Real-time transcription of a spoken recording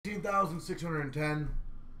14,610.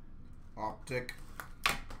 Optic.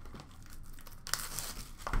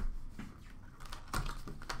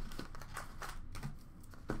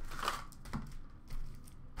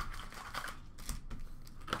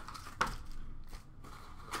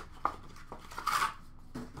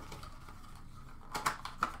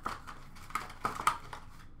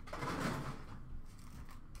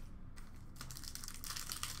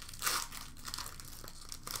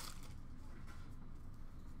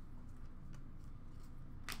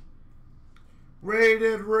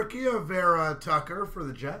 Rated rookie of Vera Tucker for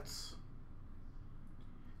the Jets.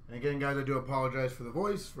 And again, guys, I do apologize for the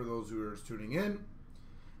voice for those who are tuning in.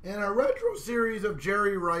 And a retro series of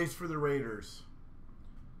Jerry Rice for the Raiders.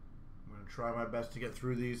 I'm going to try my best to get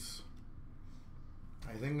through these.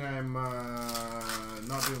 I think I'm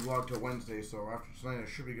not doing vlog till Wednesday, so after tonight I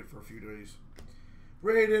should be good for a few days.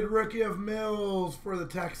 Rated rookie of Mills for the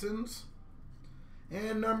Texans.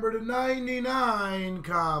 And number to 99,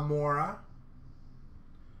 Kamara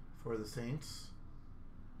for the Saints.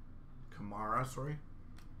 Kamara, sorry.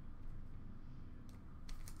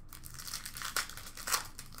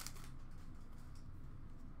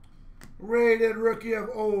 Rated rookie of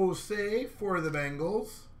Osei for the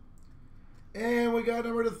Bengals. And we got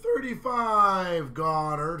number to 35,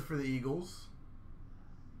 Goddard for the Eagles.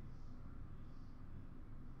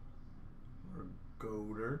 Or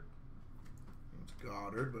Goddard. It's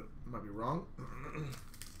Goddard, but I might be wrong.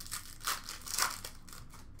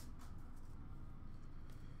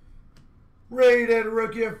 Rated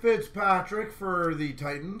rookie of Fitzpatrick for the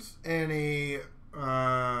Titans. And a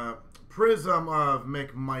prism of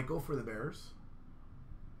McMichael for the Bears.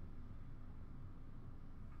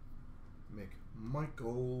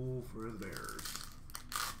 McMichael for the Bears.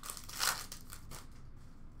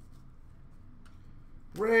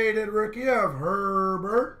 Rated rookie of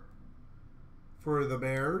Herbert for the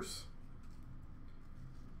Bears.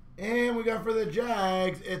 And we got for the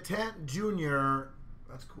Jags, Etent Jr.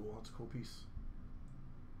 That's cool. That's a cool piece.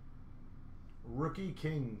 Rookie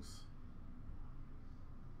Kings.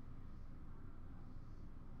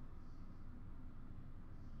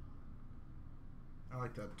 I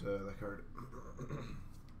like that card.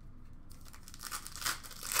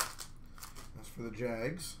 That's for the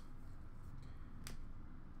Jags.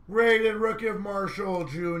 Rated rookie of Marshall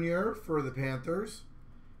Jr. for the Panthers.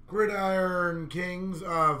 Gridiron Kings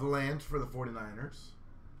of Lance for the 49ers.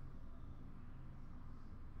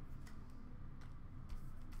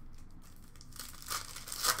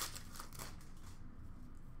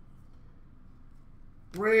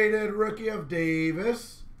 Rated rookie of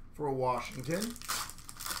Davis for Washington.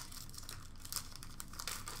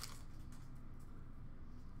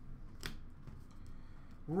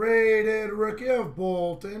 Rated rookie of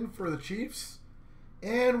Bolton for the Chiefs.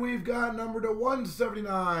 And we've got number to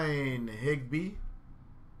 179, Higbee.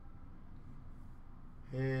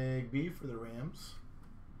 Higbee for the Rams.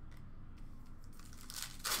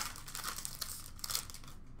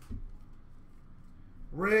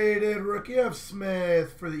 Rated rookie of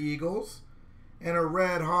Smith for the Eagles. And a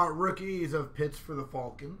red hot rookies of Pitts for the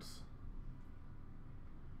Falcons.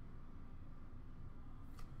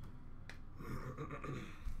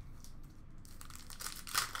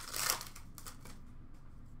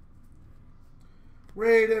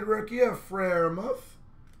 Rated rookie of Freiermuth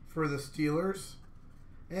for the Steelers.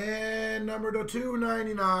 And number to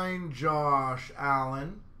 299, Josh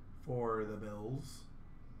Allen for the Bills.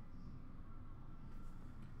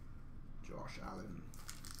 Josh Allen.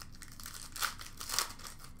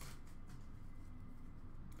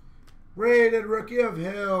 Rated rookie of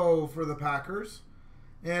Hill for the Packers.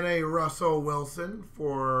 And a Russell Wilson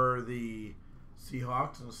for the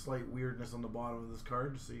Seahawks. And a slight weirdness on the bottom of this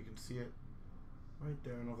card, just so you can see it right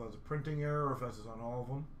there. I don't know if that's a printing error or if that's on all of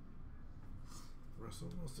them.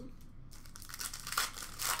 Russell Wilson.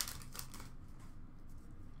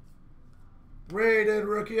 Rated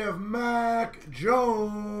rookie of Mac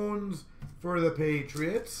Jones for the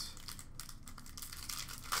Patriots.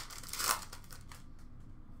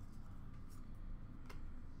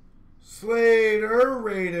 Slater,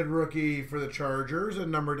 rated rookie for the Chargers,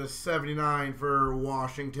 and number to 79 for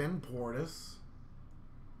Washington, Portis.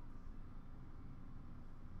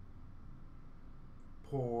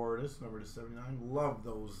 Portis, number to 79. Love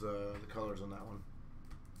those the colors on that one.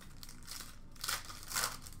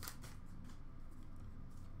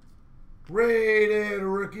 Rated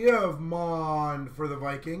rookie of Mond for the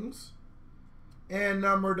Vikings. And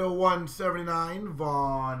number to 179,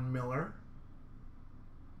 Von Miller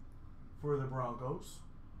for the Broncos.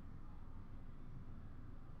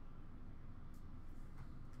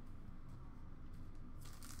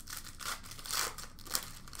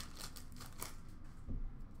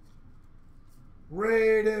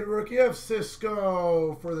 Rated rookie of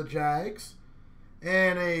Cisco for the Jags.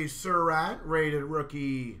 And a Surratt rated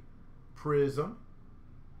rookie Prism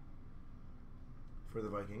for the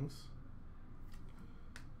Vikings.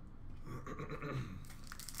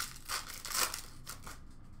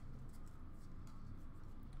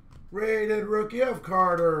 Rated rookie of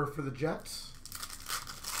Carter for the Jets.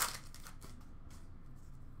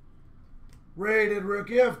 Rated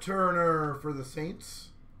rookie of Turner for the Saints.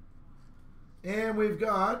 And we've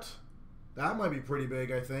got, that might be pretty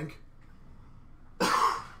big, I think.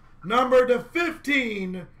 Number to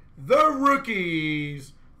 15, the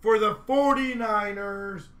rookies for the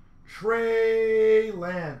 49ers, Trey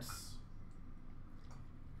Lance.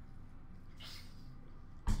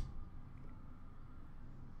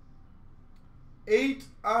 Eight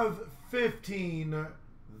of 15,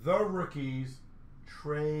 the rookies,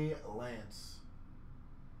 Trey Lance.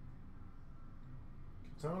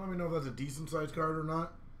 Can someone let me know if that's a decent sized card or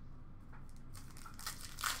not?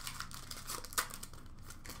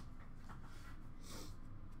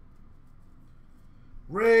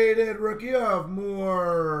 Rated rookie of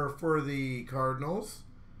Moore for the Cardinals.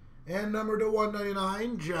 And number to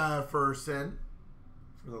 199, Jefferson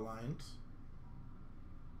for the Lions.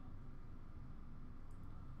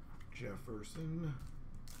 Jefferson.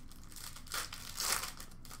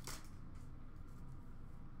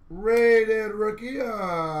 Rated rookie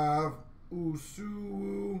of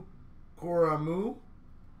Usu Koramu.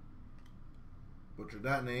 Butchered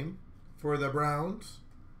that name. For the Browns.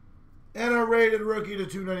 And a rated rookie to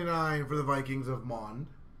 299 for the Vikings of Mond.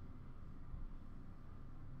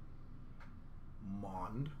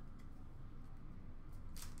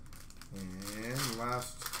 And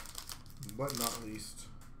last but not least,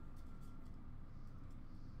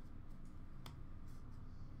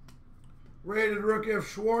 rated rookie of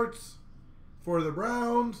Schwartz for the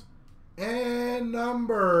Browns. And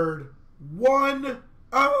numbered 1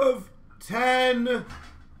 of 10.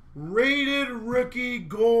 Rated rookie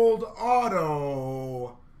gold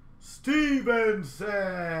auto, Stevenson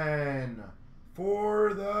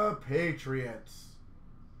for the Patriots.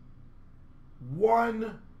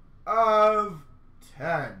 1 of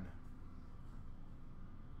 10.